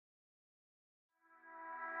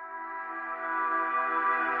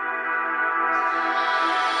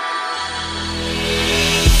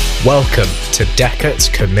Welcome to Deckert's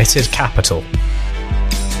Committed Capital.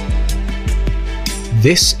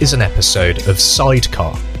 This is an episode of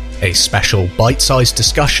Sidecar, a special bite-sized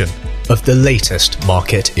discussion of the latest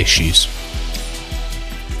market issues.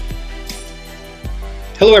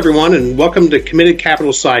 Hello everyone, and welcome to Committed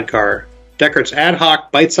Capital Sidecar, Deckert's ad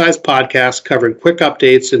hoc bite-sized podcast covering quick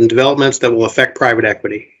updates and developments that will affect private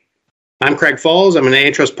equity. I'm Craig Falls. I'm an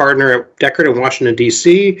antitrust partner at Deckert in Washington,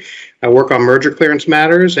 D.C. I work on merger clearance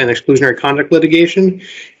matters and exclusionary conduct litigation,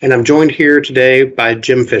 and I'm joined here today by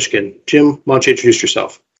Jim Fishkin. Jim, why don't you introduce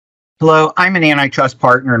yourself? Hello, I'm an antitrust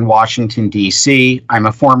partner in Washington, D.C. I'm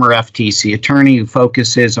a former FTC attorney who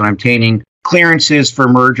focuses on obtaining clearances for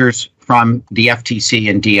mergers from the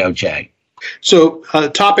FTC and DOJ. So the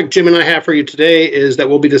topic Jim and I have for you today is that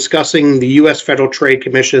we'll be discussing the U.S. Federal Trade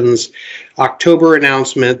Commission's October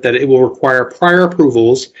announcement that it will require prior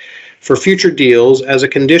approvals for future deals as a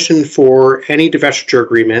condition for any divestiture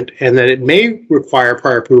agreement, and that it may require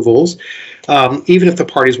prior approvals even if the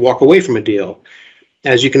parties walk away from a deal.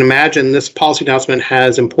 As you can imagine, this policy announcement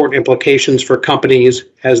has important implications for companies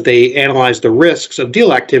as they analyze the risks of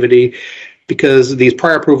deal activity, because these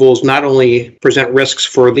prior approvals not only present risks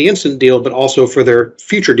for the instant deal, but also for their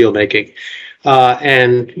future deal making.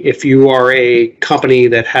 And if you are a company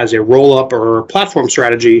that has a roll-up or a platform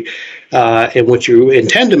strategy in which you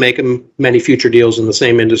intend to make many future deals in the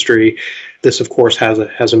same industry, this, of course,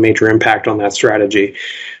 has a major impact on that strategy.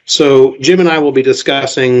 So Jim and I will be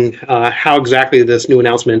discussing how exactly this new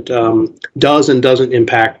announcement does and doesn't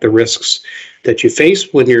impact the risks that you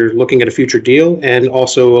face when you're looking at a future deal, and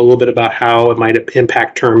also a little bit about how it might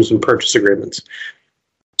impact terms and purchase agreements.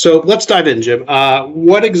 So let's dive in, Jim.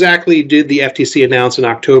 What exactly did the FTC announce in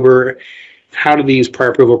October? How do these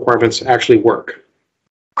prior approval requirements actually work?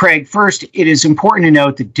 Craig, first, it is important to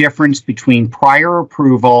note the difference between prior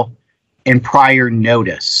approval and prior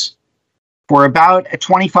notice. For about a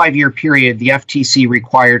 25-year period, the FTC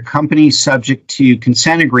required companies subject to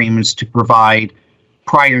consent agreements to provide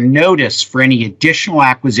prior notice for any additional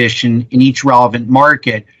acquisition in each relevant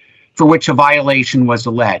market for which a violation was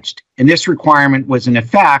alleged. And this requirement was in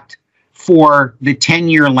effect for the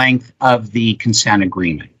 10-year length of the consent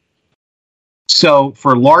agreement. So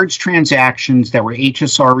for large transactions that were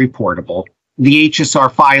HSR reportable, the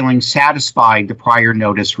HSR filing satisfied the prior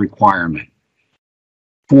notice requirement.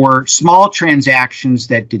 For small transactions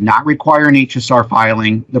that did not require an HSR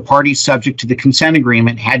filing, the parties subject to the consent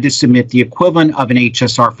agreement had to submit the equivalent of an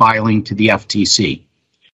HSR filing to the FTC.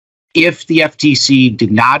 If the FTC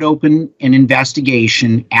did not open an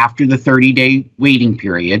investigation after the 30-day waiting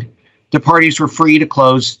period, the parties were free to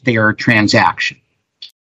close their transaction.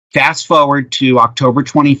 Fast forward to October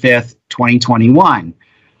 25th, 2021,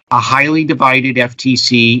 a highly divided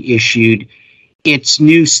FTC issued its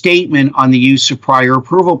new statement on the use of prior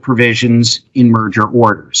approval provisions in merger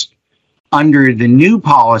orders. Under the new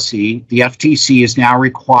policy, the FTC is now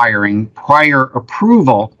requiring prior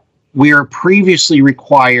approval where previously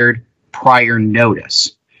required prior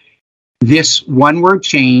notice. This one-word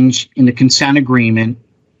change in the consent agreement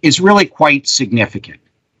is really quite significant.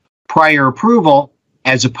 Prior approval,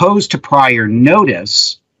 as opposed to prior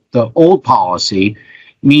notice, the old policy,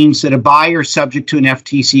 means that a buyer subject to an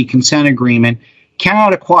FTC consent agreement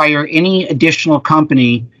cannot acquire any additional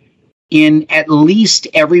company in at least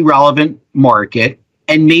every relevant market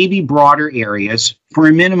and maybe broader areas for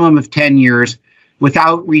a minimum of 10 years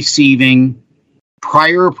without receiving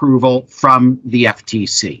prior approval from the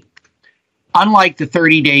FTC. Unlike the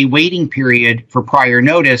 30-day waiting period for prior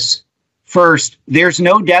notice, first, there's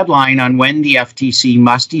no deadline on when the FTC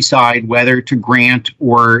must decide whether to grant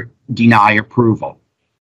or deny approval.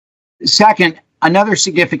 Second, another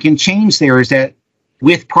significant change there is that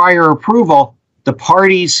with prior approval, the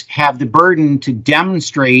parties have the burden to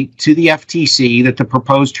demonstrate to the FTC that the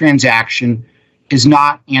proposed transaction is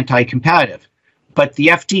not anti-competitive. But the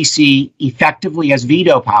FTC effectively has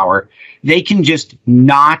veto power. They can just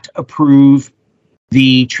not approve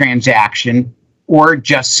the transaction or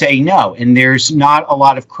just say no. And there's not a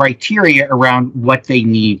lot of criteria around what they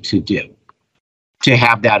need to do to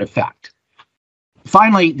have that effect.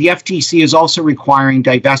 Finally, the FTC is also requiring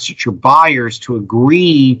divestiture buyers to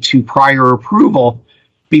agree to prior approval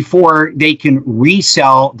before they can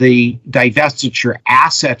resell the divestiture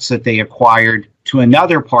assets that they acquired to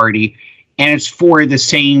another party, and it's for the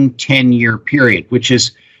same 10-year period, which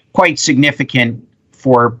is quite significant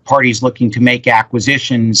for parties looking to make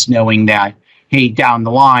acquisitions, knowing that, hey, down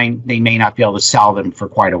the line, they may not be able to sell them for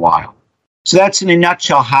quite a while. So that's in a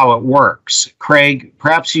nutshell how it works. Craig,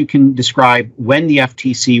 perhaps you can describe when the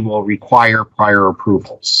FTC will require prior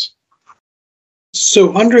approvals.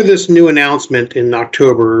 So under this new announcement in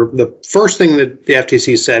October, the first thing that the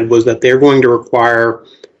FTC said was that they're going to require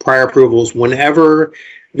prior approvals whenever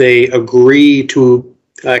they agree to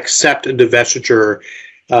accept a divestiture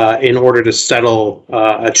in order to settle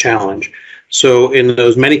a challenge. So in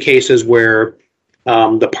those many cases where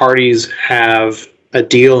the parties have a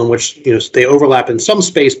deal in which they overlap in some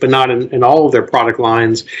space, but not in all of their product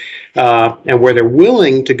lines, and where they're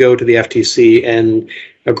willing to go to the FTC and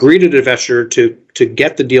agree to divestiture to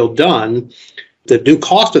get the deal done, the new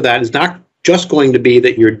cost of that is not just going to be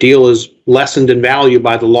that your deal is lessened in value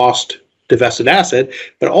by the lost divested asset,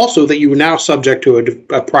 but also that you are now subject to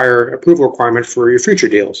a prior approval requirement for your future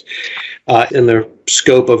deals in the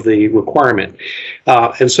scope of the requirement.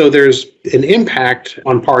 And so there's an impact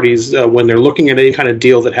on parties when they're looking at any kind of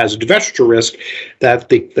deal that has a divestiture risk, that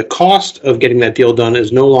the cost of getting that deal done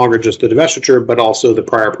is no longer just the divestiture, but also the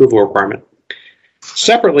prior approval requirement.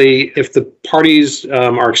 Separately, if the parties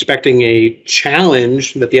are expecting a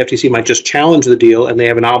challenge, that the FTC might just challenge the deal and they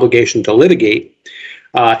have an obligation to litigate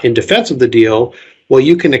in defense of the deal, well,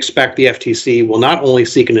 you can expect the FTC will not only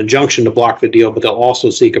seek an injunction to block the deal, but they'll also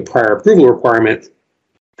seek a prior approval requirement,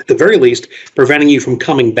 at the very least, preventing you from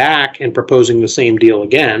coming back and proposing the same deal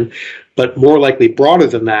again, but more likely broader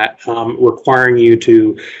than that, requiring you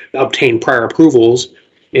to obtain prior approvals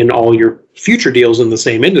in all your future deals in the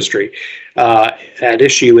same industry at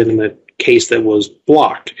issue in the case that was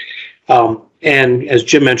blocked. And as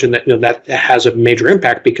Jim mentioned, that has a major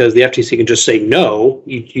impact because the FTC can just say no.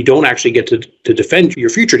 You don't actually get to defend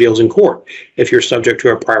your future deals in court if you're subject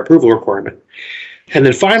to a prior approval requirement. And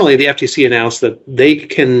then finally, the FTC announced that they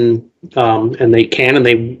can and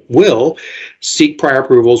they will seek prior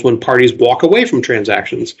approvals when parties walk away from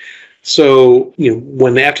transactions. So,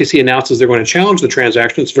 when the FTC announces they're going to challenge the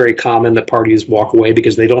transaction, it's very common that parties walk away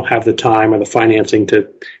because they don't have the time or the financing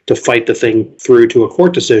to fight the thing through to a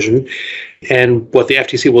court decision. And what the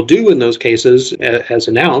FTC will do in those cases, as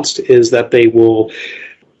announced, is that they will,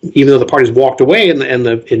 even though the parties walked away and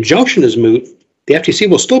the injunction is moot, the FTC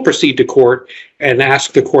will still proceed to court and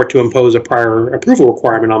ask the court to impose a prior approval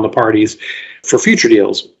requirement on the parties for future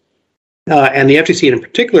deals. And the FTC in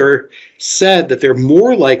particular said that they're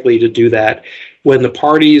more likely to do that when the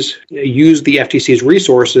parties use the FTC's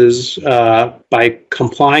resources by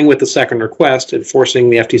complying with the second request and forcing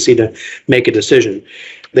the FTC to make a decision.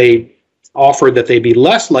 They offered that they'd be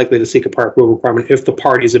less likely to seek a prior approval requirement if the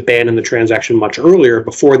parties abandoned the transaction much earlier,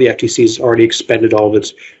 before the FTC's already expended all of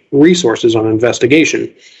its resources on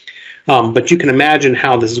investigation. But you can imagine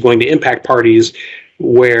how this is going to impact parties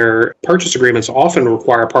where purchase agreements often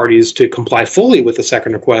require parties to comply fully with the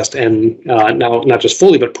second request, and now not just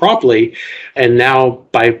fully, but promptly. And now,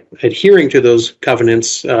 by adhering to those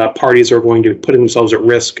covenants, parties are going to put themselves at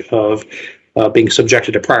risk of being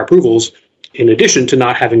subjected to prior approvals, in addition to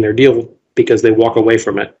not having their deal because they walk away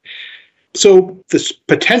from it. So this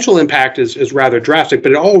potential impact is rather drastic,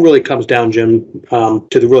 but it all really comes down, Jim, to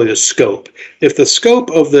the scope. If the scope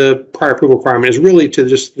of the prior approval requirement is really to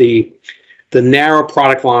just the narrow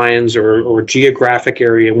product lines or geographic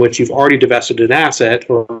area in which you've already divested an asset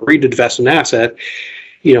or agreed to divest an asset,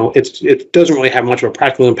 it doesn't really have much of a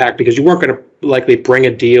practical impact because you weren't going to likely bring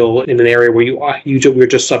a deal in an area where you were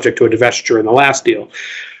just subject to a divestiture in the last deal.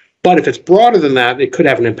 But if it's broader than that, it could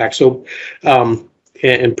have an impact. So,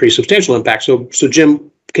 and pretty substantial impact. So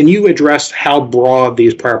Jim, can you address how broad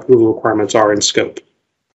these prior approval requirements are in scope?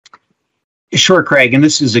 Sure, Craig, and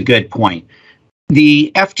this is a good point.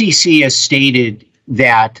 The FTC has stated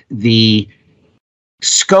that the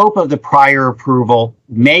scope of the prior approval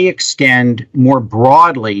may extend more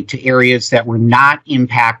broadly to areas that were not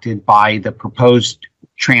impacted by the proposed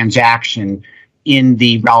transaction in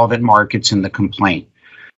the relevant markets in the complaint.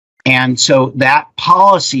 And so that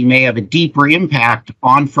policy may have a deeper impact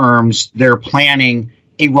on firms that are planning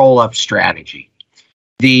a roll-up strategy.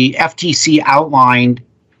 The FTC outlined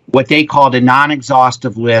what they called a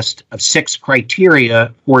non-exhaustive list of 6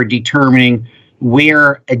 criteria for determining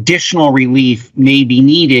where additional relief may be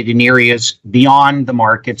needed in areas beyond the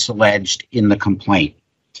markets alleged in the complaint.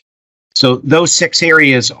 So those 6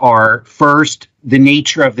 areas are, first, the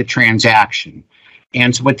nature of the transaction.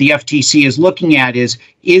 And so what the FTC is looking at is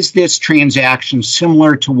this transaction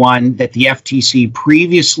similar to one that the FTC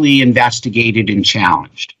previously investigated and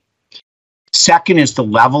challenged? Second is the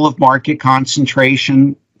level of market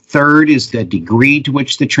concentration. Third is the degree to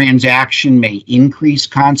which the transaction may increase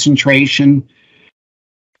concentration.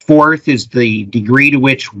 Fourth is the degree to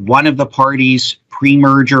which one of the parties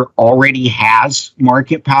pre-merger already has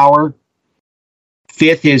market power.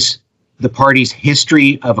 Fifth is the party's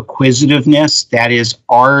history of acquisitiveness. That is,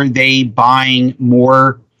 are they buying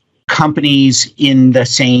more companies in the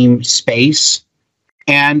same space?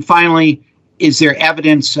 And finally, is there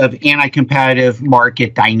evidence of anti-competitive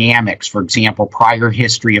market dynamics, for example, prior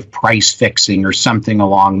history of price fixing or something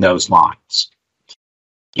along those lines?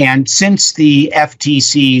 And since the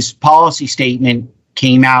FTC's policy statement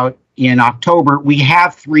came out in October, we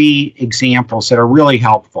have 3 examples that are really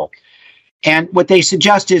helpful. And what they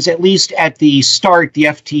suggest is, at least at the start, the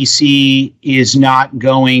FTC is not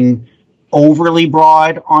going overly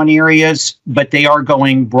broad on areas, but they are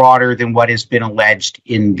going broader than what has been alleged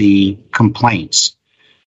in the complaints.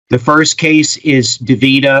 The first case is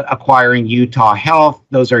DaVita acquiring Utah Health.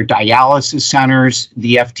 Those are dialysis centers.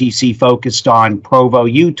 The FTC focused on Provo,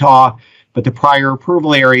 Utah, but the prior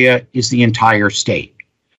approval area is the entire state.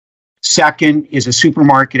 Second is a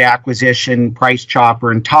supermarket acquisition, Price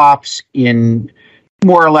Chopper and Tops, in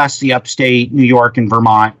more or less the upstate New York and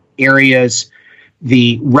Vermont areas.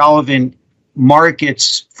 The relevant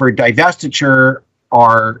markets for divestiture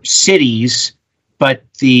are cities, but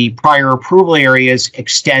the prior approval areas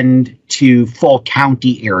extend to full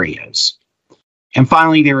county areas. And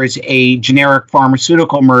finally, there is a generic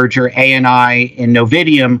pharmaceutical merger, ANI and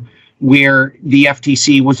Novidium, where the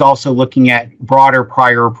FTC was also looking at broader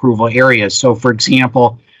prior approval areas. So, for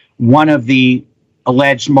example, one of the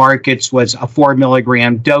alleged markets was a 4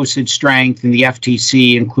 milligram dosage strength, and the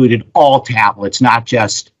FTC included all tablets, not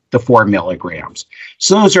just the 4 milligrams.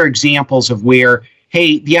 So those are examples of where,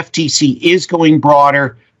 hey, the FTC is going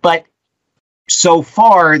broader, but so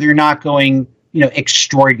far they're not going,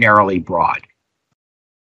 extraordinarily broad.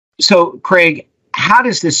 So, Craig, how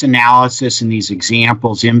does this analysis and these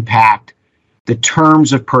examples impact the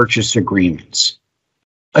terms of purchase agreements?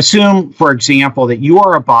 Assume, for example, that you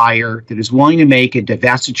are a buyer that is willing to make a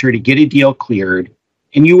divestiture to get a deal cleared,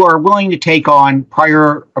 and you are willing to take on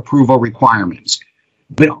prior approval requirements,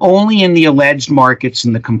 but only in the alleged markets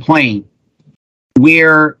in the complaint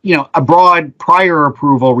where, a broad prior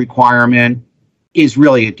approval requirement is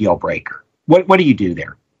really a deal breaker. What do you do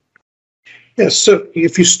there? Yes, so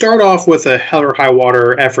if you start off with a hell or high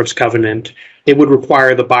water efforts covenant, it would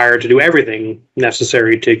require the buyer to do everything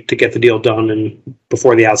necessary to get the deal done and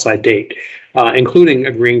before the outside date, including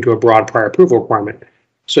agreeing to a broad prior approval requirement.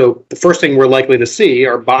 So the first thing we're likely to see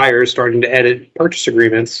are buyers starting to edit purchase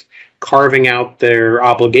agreements, carving out their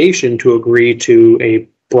obligation to agree to a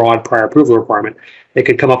broad prior approval requirement. They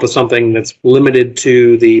could come up with something that's limited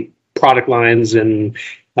to the product lines and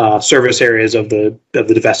service areas of the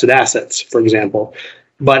divested assets, for example.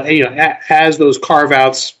 But as those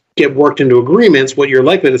carve-outs get worked into agreements, what you're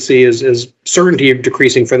likely to see is certainty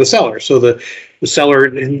decreasing for the seller. So the seller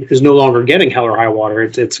is no longer getting hell or high water.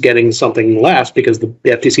 It's getting something less because the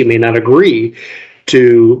FTC may not agree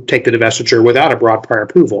to take the divestiture without a broad prior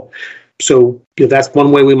approval. So that's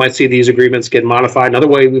one way we might see these agreements get modified. Another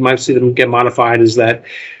way we might see them get modified is that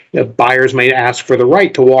buyers may ask for the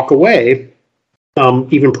right to walk away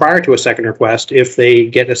even prior to a second request if they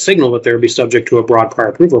get a signal that they'll be subject to a broad prior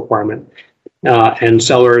approval requirement. And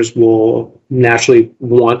sellers will naturally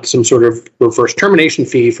want some sort of reverse termination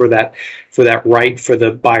fee for that right for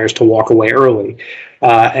the buyers to walk away early.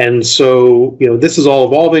 And so, this is all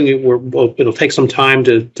evolving. It'll take some time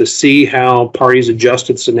to see how parties adjust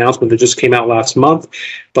to this announcement that just came out last month,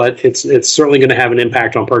 but it's certainly going to have an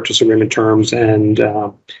impact on purchase agreement terms, and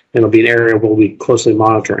it'll be an area we'll be closely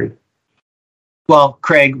monitoring. Well,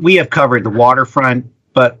 Craig, we have covered the waterfront,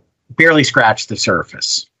 but barely scratched the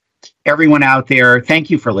surface. Everyone out there, thank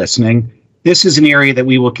you for listening. This is an area that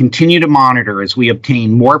we will continue to monitor as we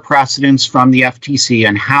obtain more precedents from the FTC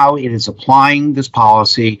on how it is applying this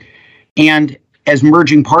policy, and as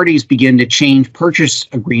merging parties begin to change purchase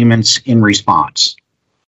agreements in response.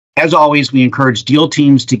 As always, we encourage deal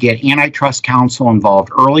teams to get antitrust counsel involved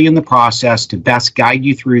early in the process to best guide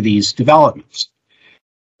you through these developments.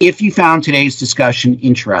 If you found today's discussion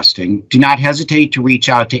interesting, do not hesitate to reach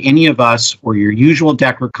out to any of us or your usual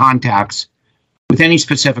Decker contacts with any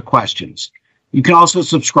specific questions. You can also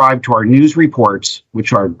subscribe to our news reports,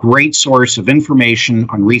 which are a great source of information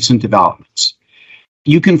on recent developments.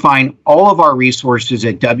 You can find all of our resources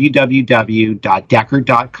at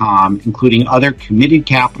www.decker.com, including other Committed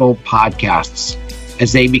Capital podcasts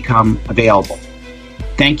as they become available.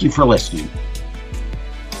 Thank you for listening.